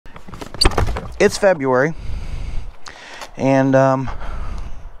It's February, and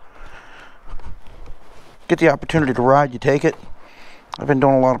get the opportunity to ride, you take it. I've been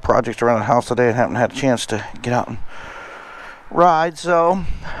doing a lot of projects around the house today and haven't had a chance to get out and ride, so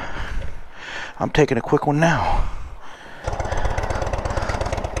I'm taking a quick one now.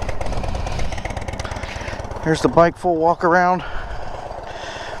 Here's the bike full walk around.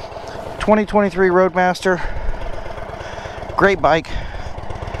 2023 Roadmaster. Great bike.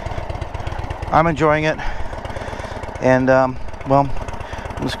 I'm enjoying it. And well,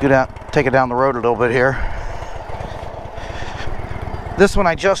 let's get out, take it down the road a little bit here. This one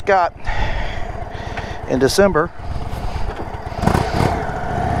I just got in December.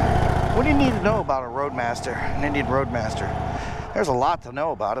 What do you need to know about a Roadmaster, an Indian Roadmaster? There's a lot to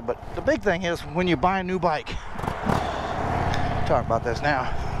know about it, but the big thing is when you buy a new bike. Talk about this now.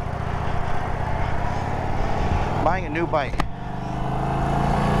 Buying a new bike.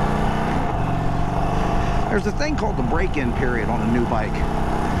 There's a thing called the break-in period on a new bike.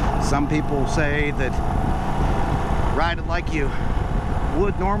 Some people say that ride it like you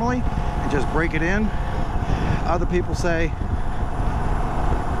would normally and just break it in. Other people say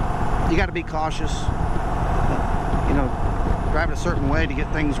you got to be cautious, you know, drive it a certain way to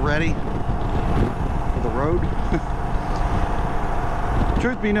get things ready for the road.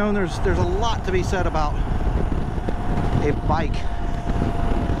 Truth be known, there's a lot to be said about a bike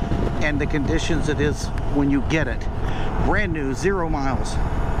and the conditions it is when you get it. Brand new, 0 miles.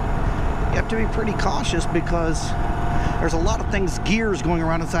 You have to be pretty cautious because there's a lot of things, gears going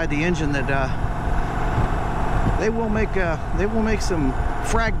around inside the engine that they will make some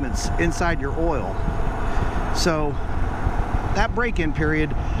fragments inside your oil. So that break-in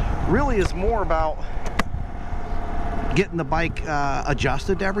period really is more about getting the bike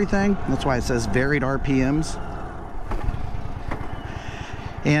adjusted to everything. That's why it says varied RPMs.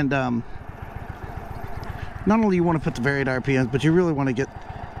 And not only you want to put the varied RPMs, but you really want to get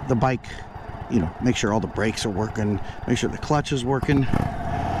the bike, you know, make sure all the brakes are working, make sure the clutch is working,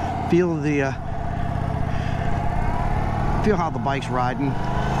 feel how the bike's riding.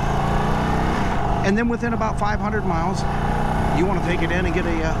 And then within about 500 miles, you want to take it in and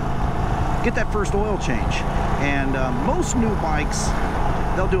get that first oil change. And most new bikes,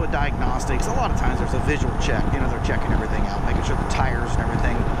 they'll do a diagnostics. A lot of times there's a visual check. You know, they're checking everything out, making sure the tires and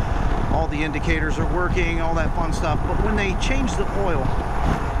everything, all the indicators are working, all that fun stuff. But when they change the oil,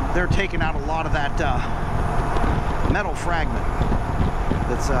 they're taking out a lot of that metal fragment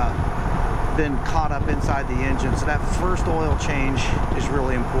that's been caught up inside the engine. So that first oil change is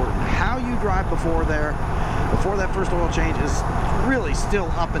really important. How you drive before that first oil change is really still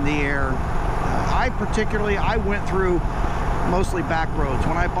up in the air. I went through mostly back roads.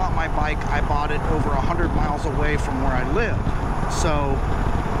 When I bought my bike, I bought it over 100 miles away from where I lived. So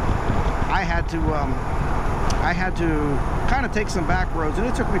I had to kind of take some back roads, and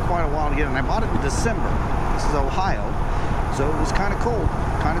it took me quite a while to get it. And I bought it in December. This is Ohio, so it was kind of cold,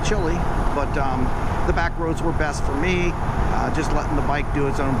 kind of chilly, but the back roads were best for me. Just letting the bike do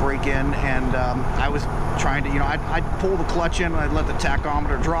its own break-in, and I was trying to, you know, I'd pull the clutch in and I'd let the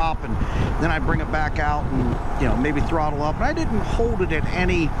tachometer drop, and then I'd bring it back out and, you know, maybe throttle up. And I didn't hold it at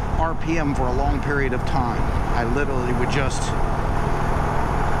any RPM for a long period of time. I literally would just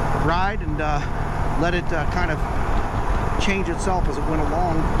ride and let it kind of change itself as it went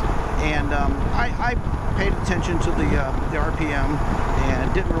along. And I paid attention to the RPM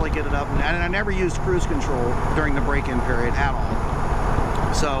and didn't really get it up. And I never used cruise control during the break-in period at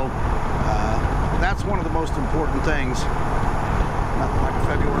all. So that's one of the most important things. Nothing like a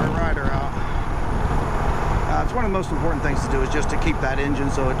February rider out. It's one of the most important things to do is just to keep that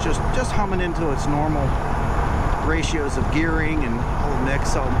engine so it's just humming into its normal ratios of gearing and all the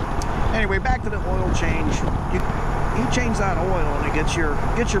mix. So anyway, back to the oil change. You change that oil and it gets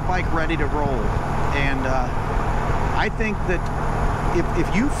your bike ready to roll. And I think that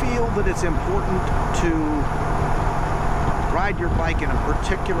if you feel that it's important to ride your bike in a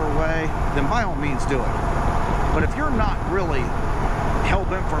particular way, then by all means do it. But if you're not really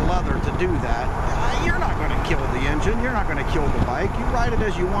hell-bent for leather to do that, you're not going to kill the engine, you're not going to kill the bike. You ride it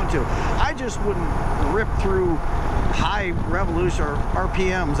as you want to. I just wouldn't rip through high revolution or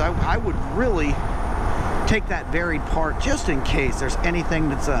RPMs. I would really take that varied part just in case there's anything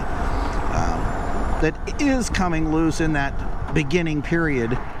that's that is coming loose in that beginning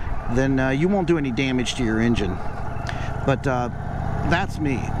period. Then you won't do any damage to your engine. But that's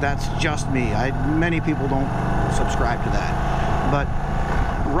me. That's just me. Many people don't subscribe to that. But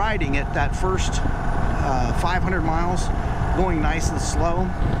riding it that first 500 miles, going nice and slow,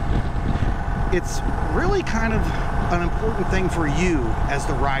 it's really kind of an important thing for you as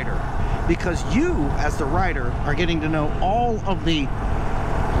the rider. because you, as the rider, are getting to know all of the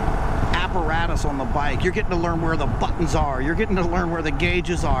apparatus on the bike. You're getting to learn where the buttons are. You're getting to learn where the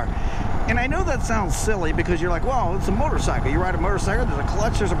gauges are. And I know that sounds silly because you're like, well, it's a motorcycle. You ride a motorcycle, there's a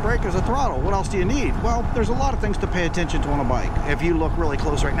clutch, there's a brake, there's a throttle. What else do you need? Well, there's a lot of things to pay attention to on a bike. If you look really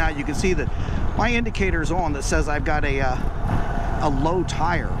close right now, you can see that my indicator's on that says I've got a low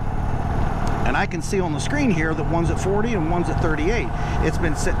tire. And I can see on the screen here that one's at 40 and one's at 38. It's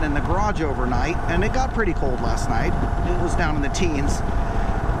been sitting in the garage overnight, and it got pretty cold last night. It was down in the teens.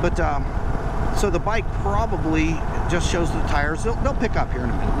 But, so the bike probably just shows the tires. They'll pick up here in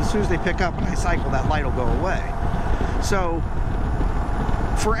a minute. As soon as they pick up and I cycle, that light will go away. So,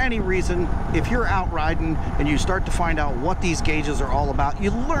 for any reason, if you're out riding and you start to find out what these gauges are all about,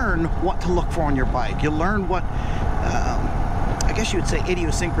 you learn what to look for on your bike. You learn what, I guess you would say,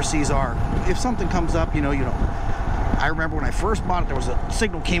 idiosyncrasies are. If something comes up, you know, I remember when I first bought it, there was a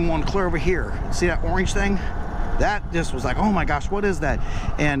signal came on clear over here. See that orange thing? That just was like, oh my gosh, what is that?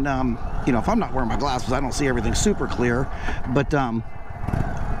 And, you know, if I'm not wearing my glasses, I don't see everything super clear, but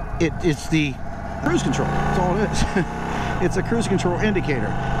it's the cruise control. That's all it is. It's a cruise control indicator.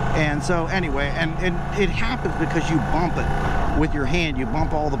 And so anyway, and it happens because you bump it with your hand. You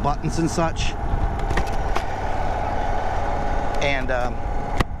bump all the buttons and such. And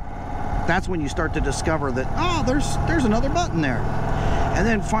that's when you start to discover that, oh, there's another button there. And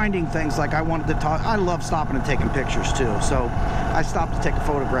then finding things like I wanted to talk. I love stopping and taking pictures too. So I stopped to take a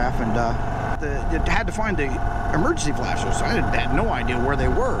photograph and had to find the emergency flashers. I had no idea where they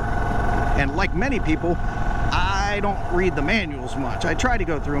were. And like many people, I don't read the manuals much. I try to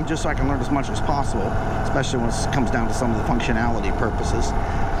go through them just so I can learn as much as possible, especially when it comes down to some of the functionality purposes.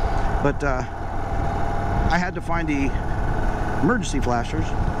 But I had to find the emergency flashers,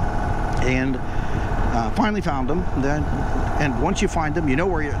 and finally found them. And once you find them, you know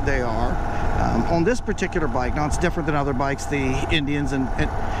where they are. On this particular bike, now it's different than other bikes. The Indians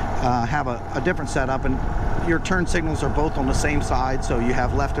have a different setup, and your turn signals are both on the same side, so you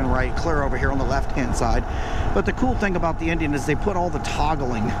have left and right clear over here on the left-hand side. But the cool thing about the Indian is they put all the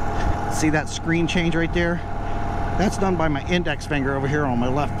toggling. See that screen change right there? That's done by my index finger over here on my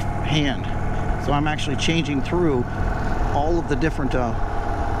left hand. So I'm actually changing through all of the different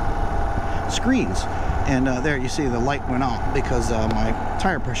screens. And there you see the light went off because my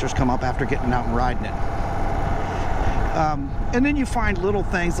tire pressure's come up after getting out and riding it. And then you find little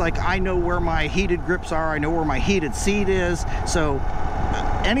things like I know where my heated grips are, I know where my heated seat is. So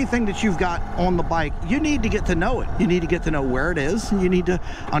anything that you've got on the bike, you need to get to know it. You need to get to know where it is, and you need to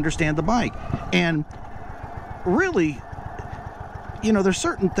understand the bike. And really, you know, there's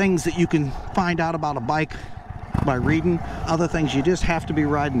certain things that you can find out about a bike by reading. Other things you just have to be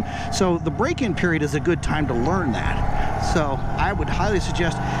riding. So the break-in period is a good time to learn that. So I would highly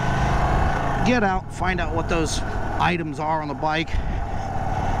suggest get out, find out what those items are on the bike,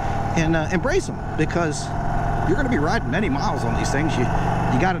 and embrace them, because you're going to be riding many miles on these things. You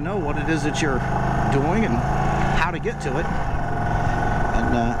got to know what it is that you're doing and how to get to it.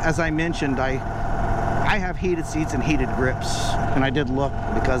 And as I mentioned, I have heated seats and heated grips, and I did look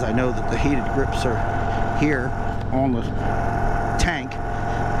because I know that the heated grips are here on the tank,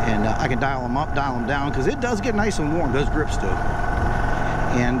 and I can dial them up, dial them down, because it does get nice and warm, those grips do.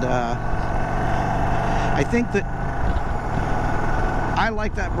 And I think that I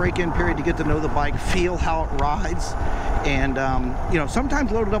like that break-in period to get to know the bike, feel how it rides, and you know,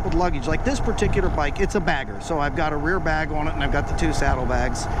 sometimes load it up with luggage. Like this particular bike, it's a bagger, so I've got a rear bag on it, and I've got the 2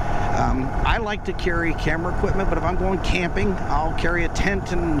 saddlebags. I like to carry camera equipment, but if I'm going camping, I'll carry a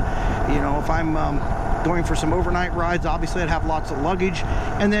tent, and you know, if I'm going for some overnight rides, obviously I'd have lots of luggage.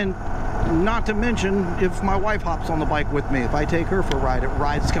 And then, not to mention, if my wife hops on the bike with me, if I take her for a ride, it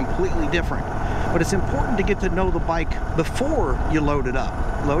rides completely different. But it's important to get to know the bike before you load it up.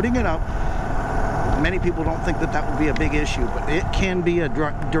 Loading it up, many people don't think that that would be a big issue, but it can be a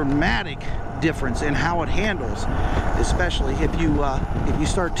dramatic difference in how it handles, especially if you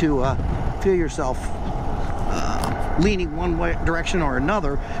start to feel yourself leaning one direction or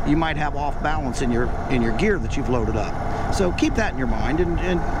another. You might have off balance in your gear that you've loaded up. So keep that in your mind,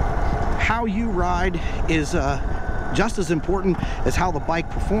 and how you ride is just as important as how the bike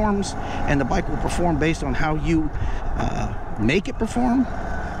performs, and the bike will perform based on how you make it perform.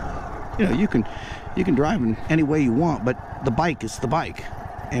 You know, you can drive in any way you want, but the bike is the bike.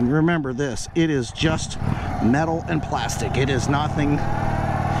 And remember this, it is just metal and plastic. It is nothing.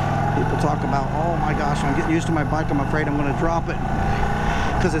 People talk about, oh my gosh, I'm getting used to my bike, I'm afraid I'm going to drop it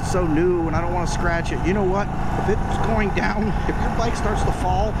because it's so new and I don't want to scratch it. You know what? If it's going down, if your bike starts to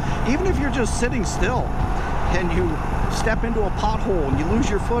fall, even if you're just sitting still and you step into a pothole and you lose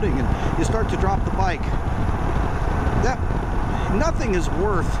your footing and you start to drop the bike. Nothing is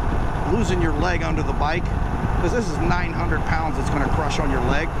worth losing your leg under the bike, because this is 900 pounds it's going to crush on your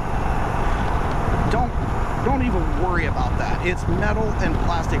leg. Don't even worry about that. It's metal and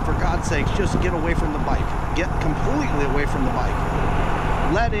plastic. For God's sakes, just get away from the bike. Get completely away from the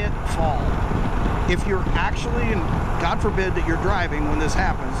bike. Let it fall. If you're actually, and God forbid that you're driving when this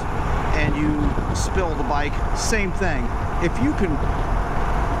happens and you spill the bike, same thing. If you can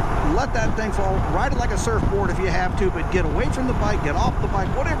let that thing fall, ride it like a surfboard if you have to, but get away from the bike, get off the bike,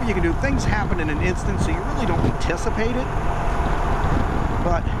 whatever you can do. Things happen in an instant, so you really don't anticipate it.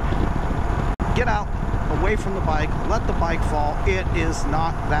 But get out, away from the bike, let the bike fall. It is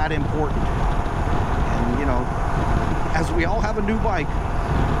not that important. And, you know, as we all have a new bike,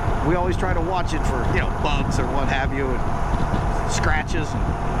 we always try to watch it for, you know, bugs or what have you, and scratches.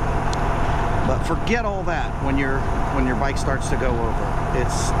 But forget all that when your bike starts to go over.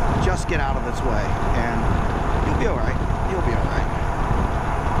 It's just get out of its way, and you'll be all right. You'll be all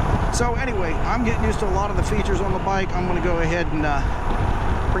right. So anyway, I'm getting used to a lot of the features on the bike. I'm going to go ahead and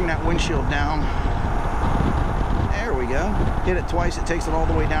bring that windshield down. There we go. Hit it twice. It takes it all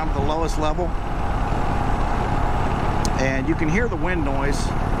the way down to the lowest level, and you can hear the wind noise.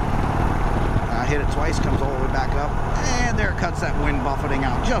 I hit it twice, comes all the way back up, and there it cuts that wind buffeting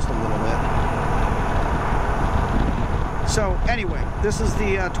out just a little bit. So anyway, this is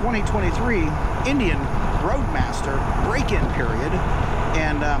the 2023 Indian Roadmaster break-in period,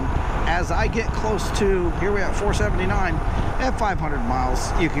 and as I get close to, here we are at 479, at 500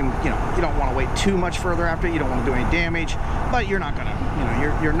 miles, you can, you know, you don't want to wait too much further after. You don't want to do any damage, but you're not gonna, you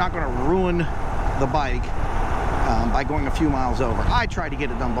know, you're not gonna ruin the bike by going a few miles over. I try to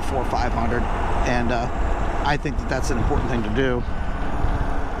get it done before 500, and I think that that's an important thing to do.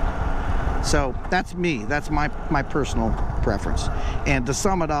 So that's me. That's my personal preference. And to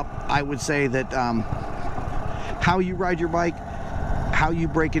sum it up, I would say that how you ride your bike, how you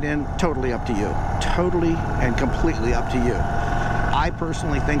break it in, totally up to you. Totally and completely up to you. I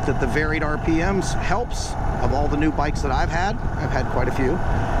personally think that the varied RPMs helps. Of all the new bikes that I've had quite a few.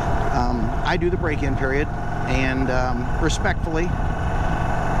 I do the break-in period, and respectfully,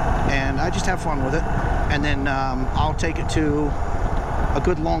 and I just have fun with it. And then I'll take it to a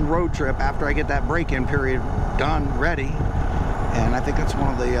good long road trip after I get that break-in period done, ready. And I think that's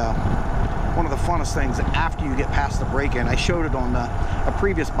one of the funnest things after you get past the break-in. I showed it on a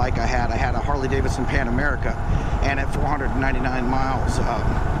previous bike I had. I had a Harley Davidson Pan America, and at 499 miles,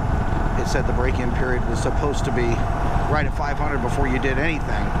 it said the break-in period was supposed to be right at 500 before you did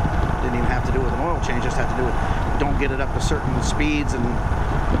anything. Didn't even have to do with an oil change, just had to do with don't get it up to certain speeds.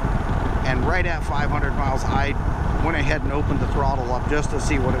 And right at 500 miles, I went ahead and opened the throttle up just to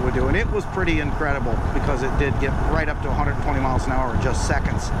see what it would do, and it was pretty incredible, because it did get right up to 120 miles an hour in just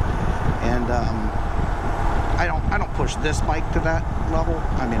seconds. And I don't push this bike to that level.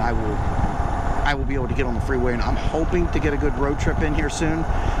 I mean, I will be able to get on the freeway, and I'm hoping to get a good road trip in here soon.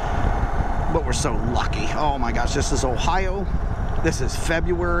 But we're so lucky. Oh my gosh, this is Ohio. This is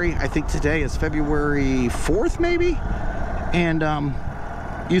February. I think today is February 4th maybe. And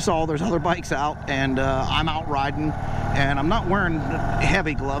you saw there's other bikes out, and I'm out riding, and I'm not wearing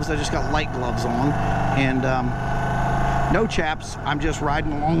heavy gloves. I just got light gloves on, and no chaps. I'm just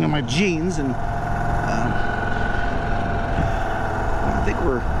riding along in my jeans, and I think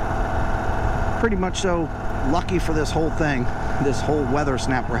we're pretty much so lucky for this whole thing, this whole weather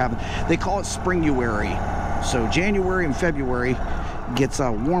snap we're having. They call it Springuary. So January and February gets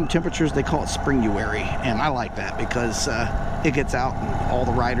warm temperatures. They call it Springuary, and I like that because it gets out and all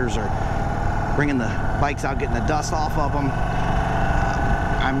the riders are bringing the bikes out, getting the dust off of them.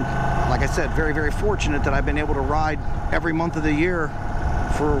 I'm, like I said, very, very fortunate that I've been able to ride every month of the year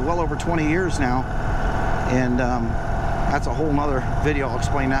for well over 20 years now, and that's a whole nother video. I'll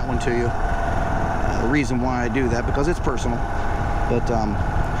explain that one to you, the reason why I do that, because it's personal. But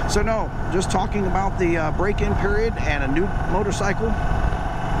so no, just talking about the break-in period and a new motorcycle.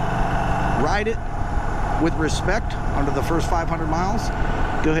 Ride it with respect under the first 500 miles.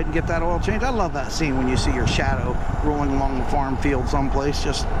 Go ahead and get that oil change. I love that scene when you see your shadow rolling along the farm field someplace,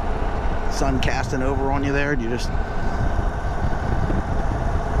 just sun casting over on you there, and you just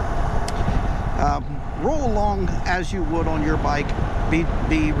roll along as you would on your bike. Be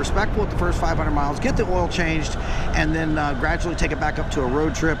respectful at the first 500 miles, get the oil changed, and then gradually take it back up to a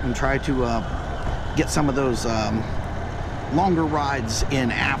road trip and try to get some of those longer rides in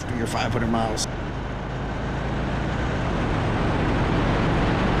after your 500 miles.